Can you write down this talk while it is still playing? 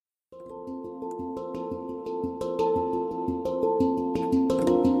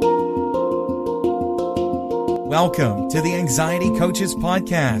Welcome to the Anxiety Coaches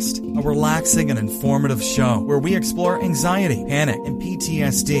Podcast, a relaxing and informative show where we explore anxiety, panic, and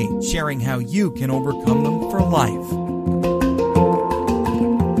PTSD, sharing how you can overcome them for life.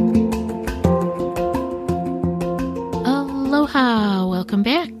 Aloha! Welcome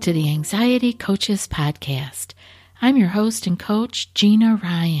back to the Anxiety Coaches Podcast. I'm your host and coach, Gina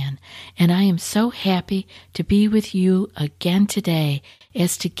Ryan, and I am so happy to be with you again today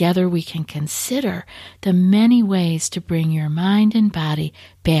as together we can consider the many ways to bring your mind and body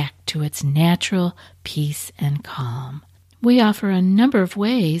back to its natural peace and calm. We offer a number of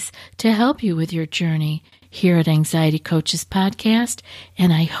ways to help you with your journey here at Anxiety Coaches Podcast,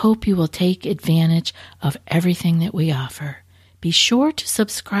 and I hope you will take advantage of everything that we offer. Be sure to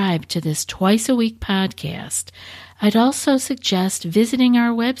subscribe to this twice-a-week podcast. I'd also suggest visiting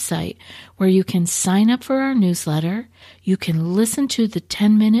our website where you can sign up for our newsletter, you can listen to the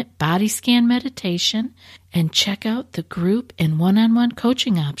 10-minute body scan meditation, and check out the group and one-on-one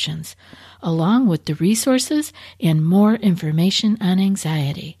coaching options, along with the resources and more information on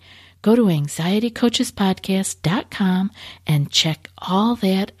anxiety. Go to anxietycoachespodcast.com and check all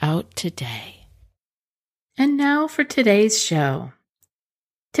that out today. And now for today's show.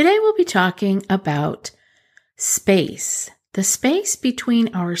 Today we'll be talking about space, the space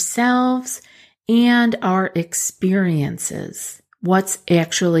between ourselves and our experiences, what's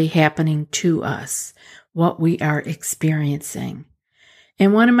actually happening to us, what we are experiencing.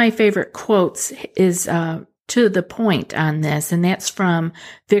 And one of my favorite quotes is to the point on this, and that's from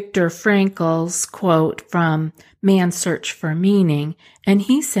Viktor Frankl's quote from Man's Search for Meaning. And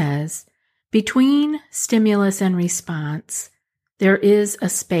he says, "Between stimulus and response, there is a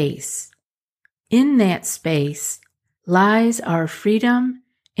space. In that space lies our freedom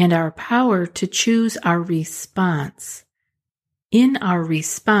and our power to choose our response. In our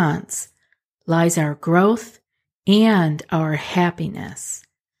response lies our growth and our happiness."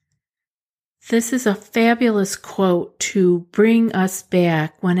 This is a fabulous quote to bring us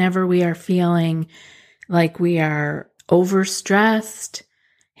back whenever we are feeling like we are overstressed,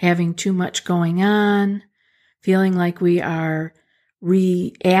 having too much going on, feeling like we are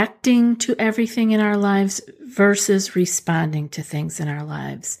reacting to everything in our lives versus responding to things in our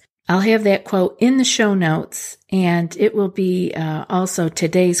lives. I'll have that quote in the show notes, and it will be also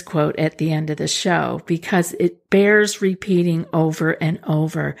today's quote at the end of the show because it bears repeating over and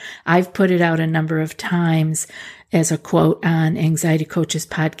over. I've put it out a number of times as a quote on Anxiety Coaches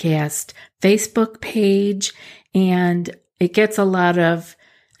Podcast Facebook page, and it gets a lot of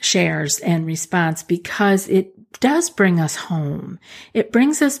shares and response because it does bring us home. It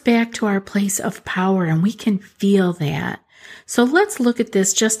brings us back to our place of power, and we can feel that. So let's look at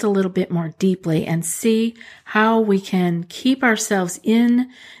this just a little bit more deeply and see how we can keep ourselves in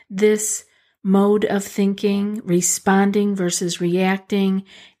this mode of thinking, responding versus reacting,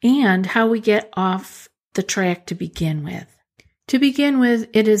 and how we get off the track to begin with. To begin with,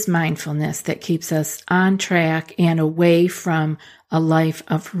 it is mindfulness that keeps us on track and away from a life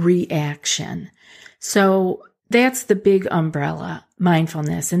of reaction. So that's the big umbrella,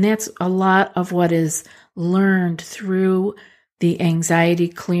 mindfulness. And that's a lot of what is learned through the anxiety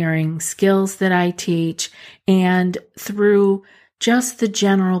clearing skills that I teach and through just the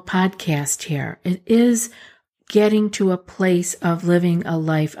general podcast here. It is getting to a place of living a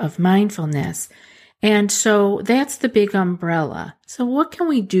life of mindfulness. And so that's the big umbrella. So what can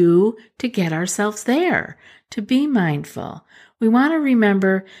we do to get ourselves there, to be mindful? We want to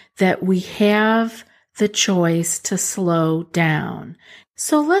remember that we have the choice to slow down.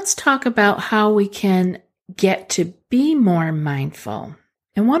 So let's talk about how we can get to be more mindful.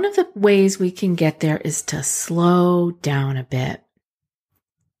 And one of the ways we can get there is to slow down a bit.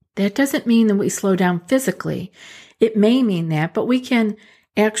 That doesn't mean that we slow down physically. It may mean that, but we can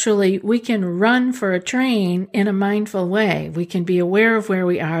run for a train in a mindful way. We can be aware of where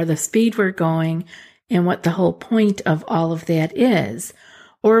we are, the speed we're going, and what the whole point of all of that is.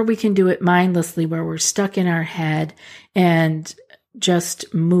 Or we can do it mindlessly where we're stuck in our head and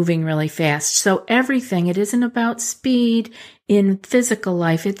just moving really fast. So everything, it isn't about speed in physical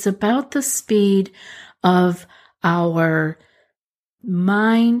life. It's about the speed of our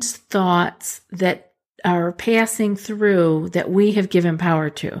mind's thoughts that are passing through that we have given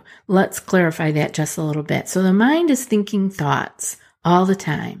power to. Let's clarify that just a little bit. So the mind is thinking thoughts all the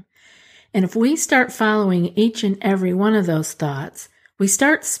time. And if we start following each and every one of those thoughts, we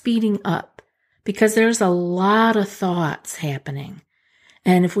start speeding up because there's a lot of thoughts happening.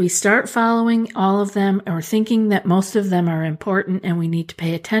 And if we start following all of them or thinking that most of them are important and we need to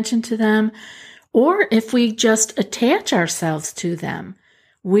pay attention to them, or if we just attach ourselves to them,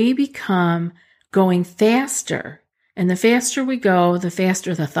 we become going faster. And the faster we go, the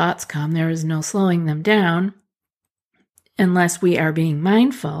faster the thoughts come. There is no slowing them down unless we are being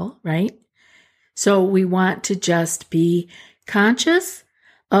mindful, right? So we want to just be conscious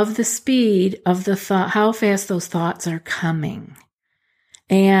of the speed of the thought, how fast those thoughts are coming.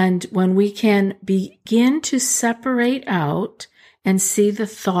 And when we can begin to separate out and see the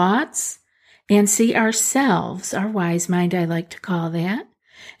thoughts and see ourselves, our wise mind, I like to call that,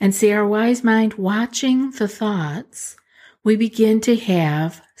 and see our wise mind watching the thoughts, we begin to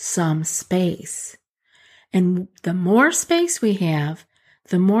have some space. And the more space we have,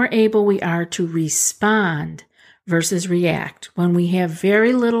 the more able we are to respond versus react. When we have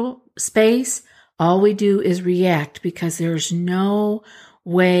very little space, all we do is react because there's no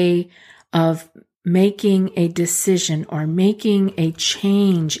way of making a decision or making a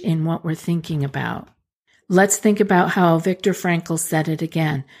change in what we're thinking about. Let's think about how Viktor Frankl said it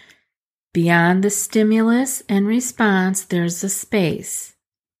again. Beyond the stimulus and response, there's a space.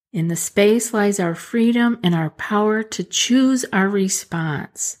 In the space lies our freedom and our power to choose our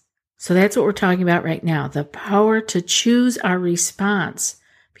response. So that's what we're talking about right now, the power to choose our response,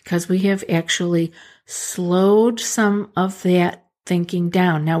 because we have actually slowed some of that thinking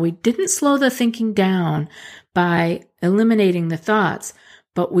down. Now, we didn't slow the thinking down by eliminating the thoughts,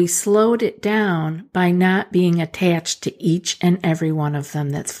 but we slowed it down by not being attached to each and every one of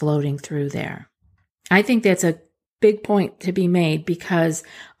them that's floating through there. I think that's a big point to be made because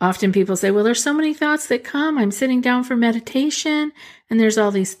often people say, well, there's so many thoughts that come. I'm sitting down for meditation and there's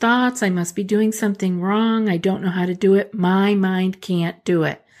all these thoughts. I must be doing something wrong. I don't know how to do it. My mind can't do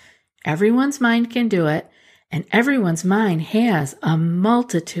it. Everyone's mind can do it. And everyone's mind has a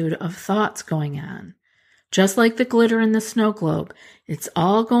multitude of thoughts going on. Just like the glitter in the snow globe. It's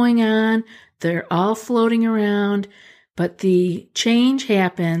all going on. They're all floating around. But the change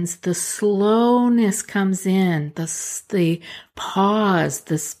happens. The slowness comes in. The pause,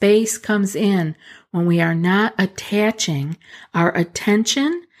 the space comes in when we are not attaching our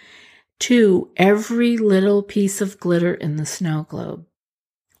attention to every little piece of glitter in the snow globe.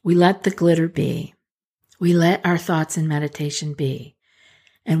 We let the glitter be. We let our thoughts in meditation be.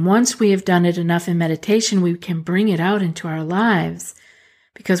 And once we have done it enough in meditation, we can bring it out into our lives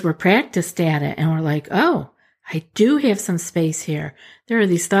because we're practiced at it and we're like, oh, I do have some space here. There are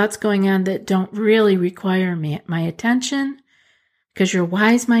these thoughts going on that don't really require my attention because your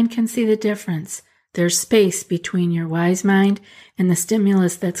wise mind can see the difference. There's space between your wise mind and the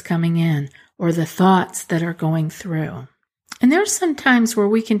stimulus that's coming in or the thoughts that are going through. And there's some times where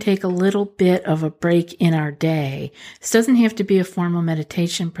we can take a little bit of a break in our day. This doesn't have to be a formal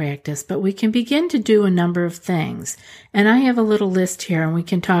meditation practice, but we can begin to do a number of things. And I have a little list here, and we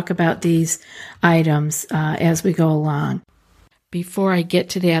can talk about these items as we go along. Before I get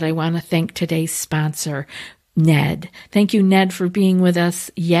to that, I want to thank today's sponsor, Ned. Thank you, Ned, for being with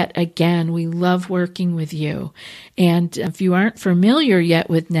us yet again. We love working with you. And if you aren't familiar yet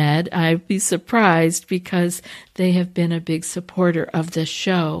with Ned, I'd be surprised because they have been a big supporter of this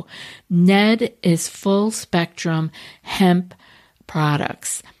show. Ned is full spectrum hemp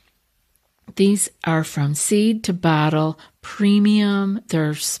products. These are from seed to bottle, premium,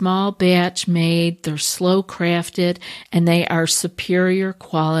 they're small batch made, they're slow crafted, and they are superior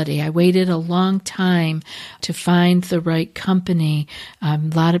quality. I waited a long time to find the right company. A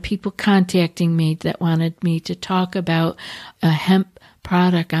lot of people contacting me that wanted me to talk about a hemp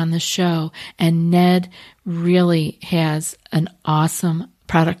product on the show, and Ned really has an awesome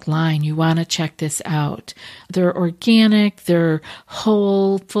product line. You want to check this out. They're organic, they're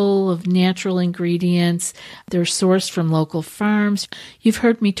whole, full of natural ingredients. They're sourced from local farms. You've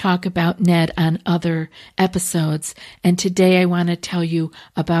heard me talk about Ned on other episodes, and today I want to tell you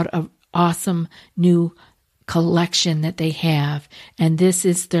about an awesome new collection that they have, and this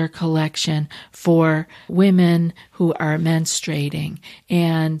is their collection for women who are menstruating.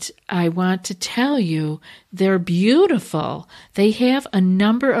 And I want to tell you, they're beautiful. They have a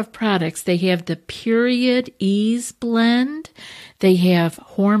number of products. They have the Period Ease Blend. They have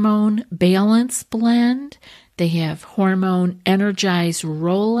Hormone Balance Blend. They have Hormone Energize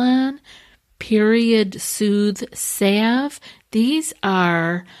Roll-On, Period Soothe Salve. These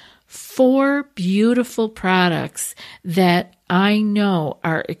are 4 beautiful products that I know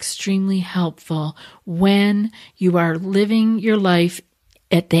are extremely helpful when you are living your life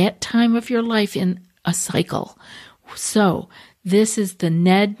at that time of your life in a cycle. So This is the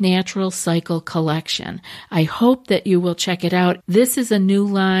Ned Natural Cycle Collection. I hope that you will check it out. This is a new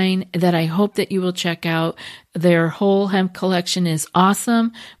line that I hope that you will check out. Their whole hemp collection is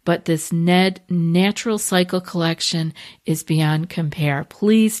awesome, but this Ned Natural Cycle Collection is beyond compare.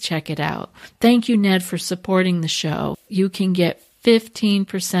 Please check it out. Thank you, Ned, for supporting the show. You can get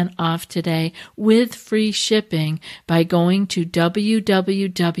 15% off today with free shipping by going to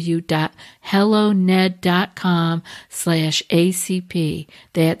www.helloned.com/ACP.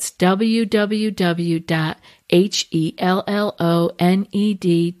 That's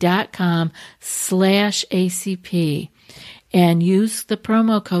www.helloned.com/ACP. And use the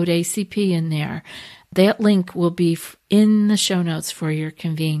promo code ACP in there. That link will be in the show notes for your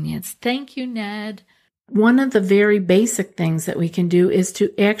convenience. Thank you, Ned. One of the very basic things that we can do is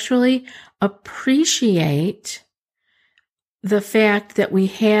to actually appreciate the fact that we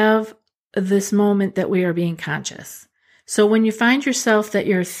have this moment that we are being conscious. So when you find yourself that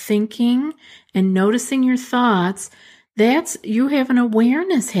you're thinking and noticing your thoughts, that's you have an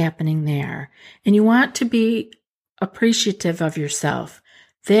awareness happening there, and you want to be appreciative of yourself.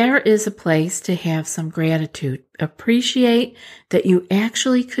 There is a place to have some gratitude. Appreciate that you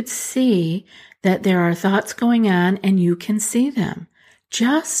actually could see that there are thoughts going on and you can see them.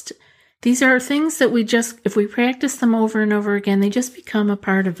 These are things that if we practice them over and over again, they just become a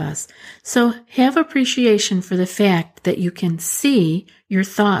part of us. So have appreciation for the fact that you can see your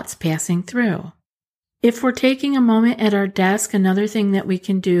thoughts passing through. If we're taking a moment at our desk, another thing that we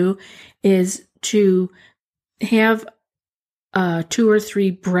can do is to have a 2 or 3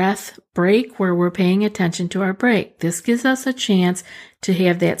 breath break where we're paying attention to our break. This gives us a chance to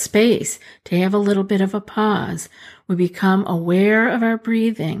have that space, to have a little bit of a pause. We become aware of our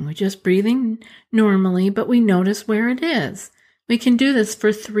breathing. We're just breathing normally, but we notice where it is. We can do this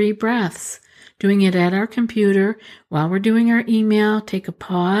for 3 breaths. Doing it at our computer while we're doing our email, take a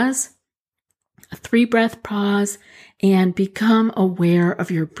pause, a 3-breath pause, and become aware of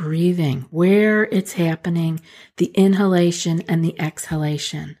your breathing, where it's happening, the inhalation and the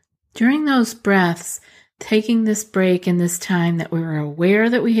exhalation. During those breaths, taking this break and this time that we're aware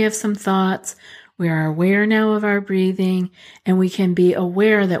that we have some thoughts, we are aware now of our breathing, and we can be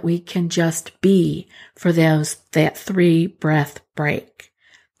aware that we can just be for that 3-breath break.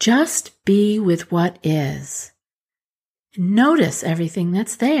 Just be with what is. Notice everything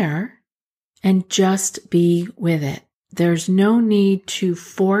that's there and just be with it. There's no need to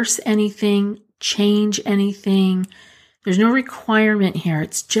force anything, change anything. There's no requirement here.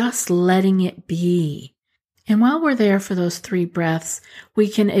 It's just letting it be. And while we're there for those 3 breaths, we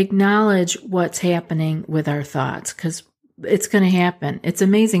can acknowledge what's happening with our thoughts, because it's going to happen. It's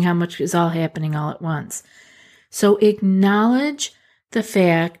amazing how much is all happening all at once. So acknowledge the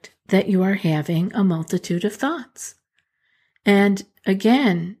fact that you are having a multitude of thoughts. And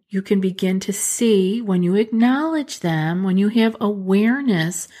again, you can begin to see when you acknowledge them, when you have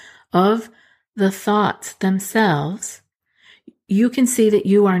awareness of the thoughts themselves, you can see that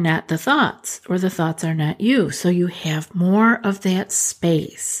you are not the thoughts or the thoughts are not you. So you have more of that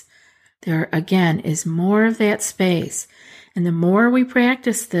space. There again is more of that space. And the more we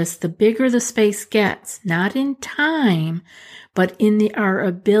practice this, the bigger the space gets, not in time, but in our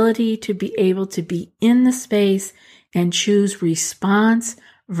ability to be able to be in the space and choose response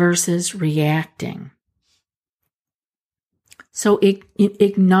versus reacting. So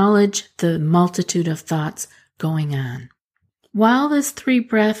acknowledge the multitude of thoughts going on. While this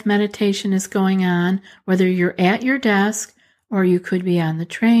 3-breath meditation is going on, whether you're at your desk or you could be on the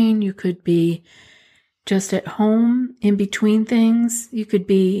train, you could be just at home in between things, you could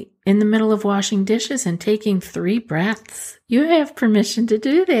be in the middle of washing dishes and taking 3 breaths. You have permission to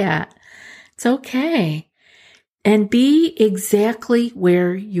do that. It's okay. And be exactly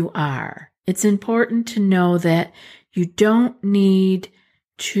where you are. It's important to know that you don't need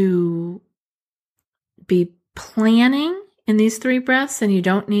to be planning in these 3 breaths, and you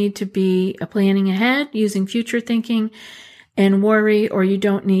don't need to be planning ahead using future thinking and worry, or you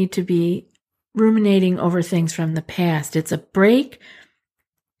don't need to be ruminating over things from the past. It's a break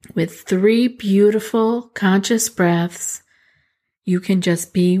with 3 beautiful conscious breaths. You can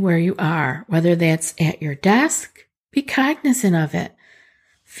just be where you are, whether that's at your desk, be cognizant of it.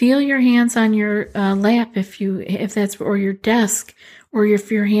 Feel your hands on your lap if that's, or your desk, or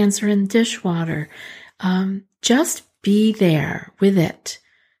if your hands are in the dishwater. Just be there with it.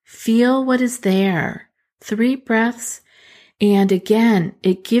 Feel what is there. 3 breaths. And again,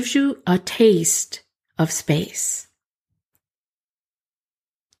 it gives you a taste of space.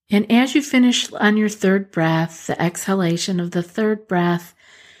 And as you finish on your 3rd breath, the exhalation of the 3rd breath,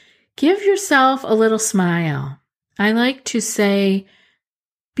 give yourself a little smile. I like to say,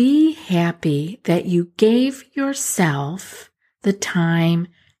 be happy that you gave yourself the time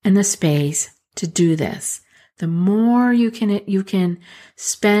and the space to do this. The more you can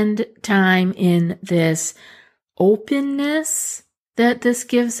spend time in this openness that this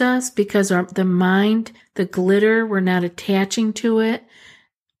gives us, because the mind, the glitter, we're not attaching to it.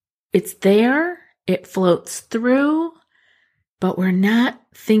 It's there, it floats through, but we're not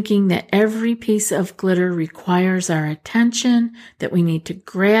thinking that every piece of glitter requires our attention, that we need to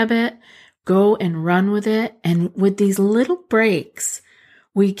grab it, go and run with it. And with these little breaks,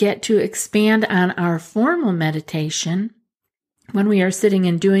 we get to expand on our formal meditation when we are sitting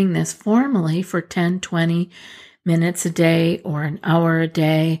and doing this formally for 10, 20 minutes a day or an hour a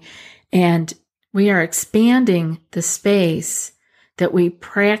day. And we are expanding the space that we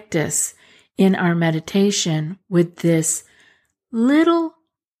practice in our meditation with this little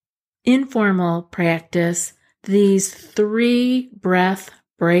informal practice, these 3 breath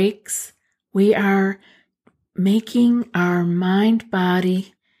breaks. We are making our mind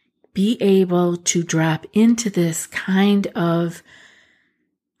body be able to drop into this kind of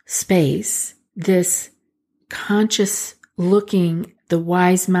space, this conscious looking, the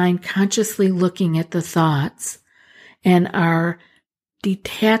wise mind consciously looking at the thoughts, and our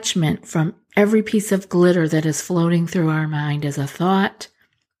detachment from every piece of glitter that is floating through our mind as a thought.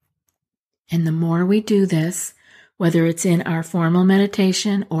 And the more we do this, whether it's in our formal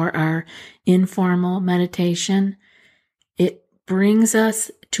meditation or our informal meditation, it brings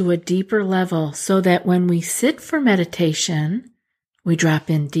us to a deeper level so that when we sit for meditation, we drop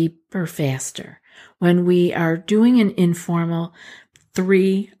in deeper faster. When we are doing an informal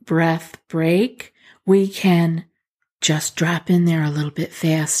 3 breath break, we can just drop in there a little bit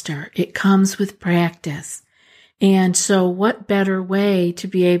faster. It comes with practice. And so what better way to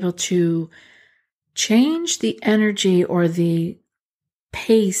be able to change the energy or the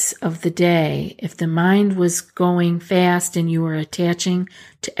pace of the day? If the mind was going fast and you were attaching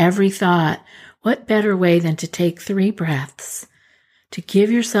to every thought, what better way than to take 3 breaths, to give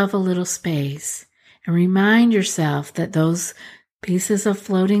yourself a little space and remind yourself that those pieces of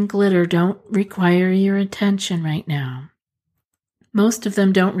floating glitter don't require your attention right now. Most of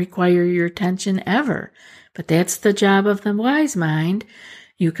them don't require your attention ever, but that's the job of the wise mind.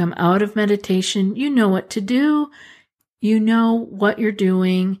 You come out of meditation, you know what to do, you know what you're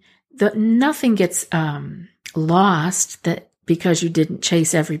doing. Nothing gets lost because you didn't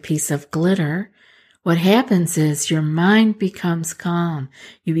chase every piece of glitter. What happens is your mind becomes calm.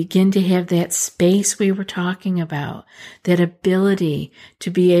 You begin to have that space we were talking about, that ability to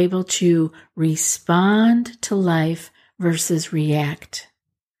be able to respond to life versus react.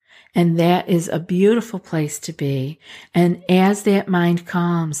 And that is a beautiful place to be. And as that mind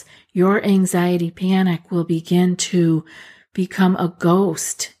calms, your anxiety, panic will begin to become a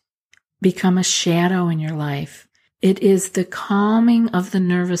ghost, become a shadow in your life. It is the calming of the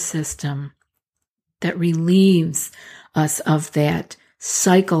nervous system that relieves us of that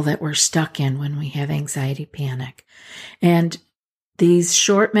cycle that we're stuck in when we have anxiety, panic. And these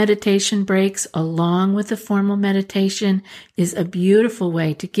short meditation breaks, along with the formal meditation, is a beautiful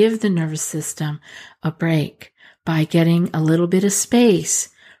way to give the nervous system a break by getting a little bit of space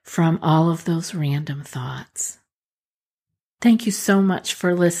from all of those random thoughts. Thank you so much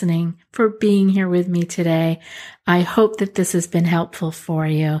for listening, for being here with me today. I hope that this has been helpful for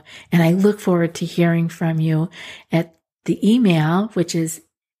you, and I look forward to hearing from you at the email, which is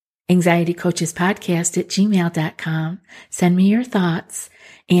anxietycoachespodcast@gmail.com. Send me your thoughts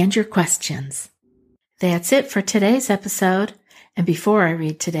and your questions. That's it for today's episode. And before I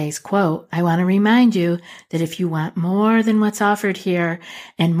read today's quote, I want to remind you that if you want more than what's offered here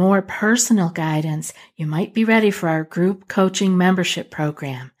and more personal guidance, you might be ready for our group coaching membership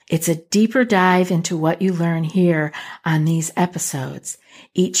program. It's a deeper dive into what you learn here on these episodes.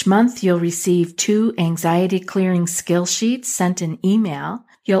 Each month, you'll receive 2 anxiety clearing skill sheets sent in email.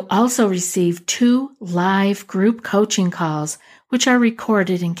 You'll also receive 2 live group coaching calls, which are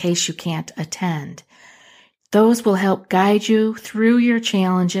recorded in case you can't attend. Those will help guide you through your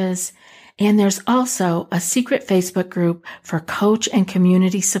challenges. And there's also a secret Facebook group for coach and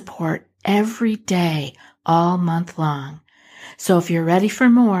community support every day, all month long. So if you're ready for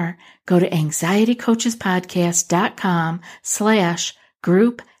more, go to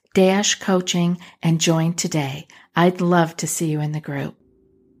anxietycoachespodcast.com/group-coaching and join today. I'd love to see you in the group.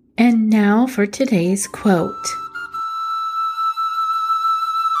 And now for today's quote.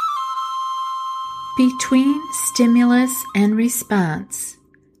 Between stimulus and response,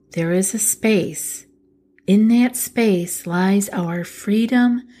 there is a space. In that space lies our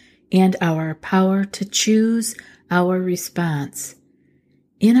freedom and our power to choose our response.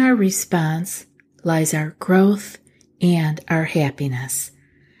 In our response lies our growth and our happiness.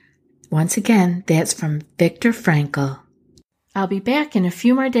 Once again, that's from Viktor Frankl. I'll be back in a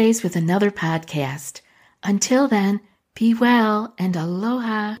few more days with another podcast. Until then, be well and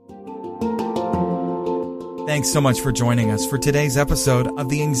aloha. Thanks so much for joining us for today's episode of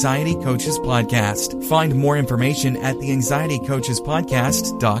the Anxiety Coaches Podcast. Find more information at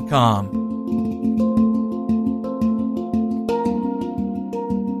theanxietycoachespodcast.com.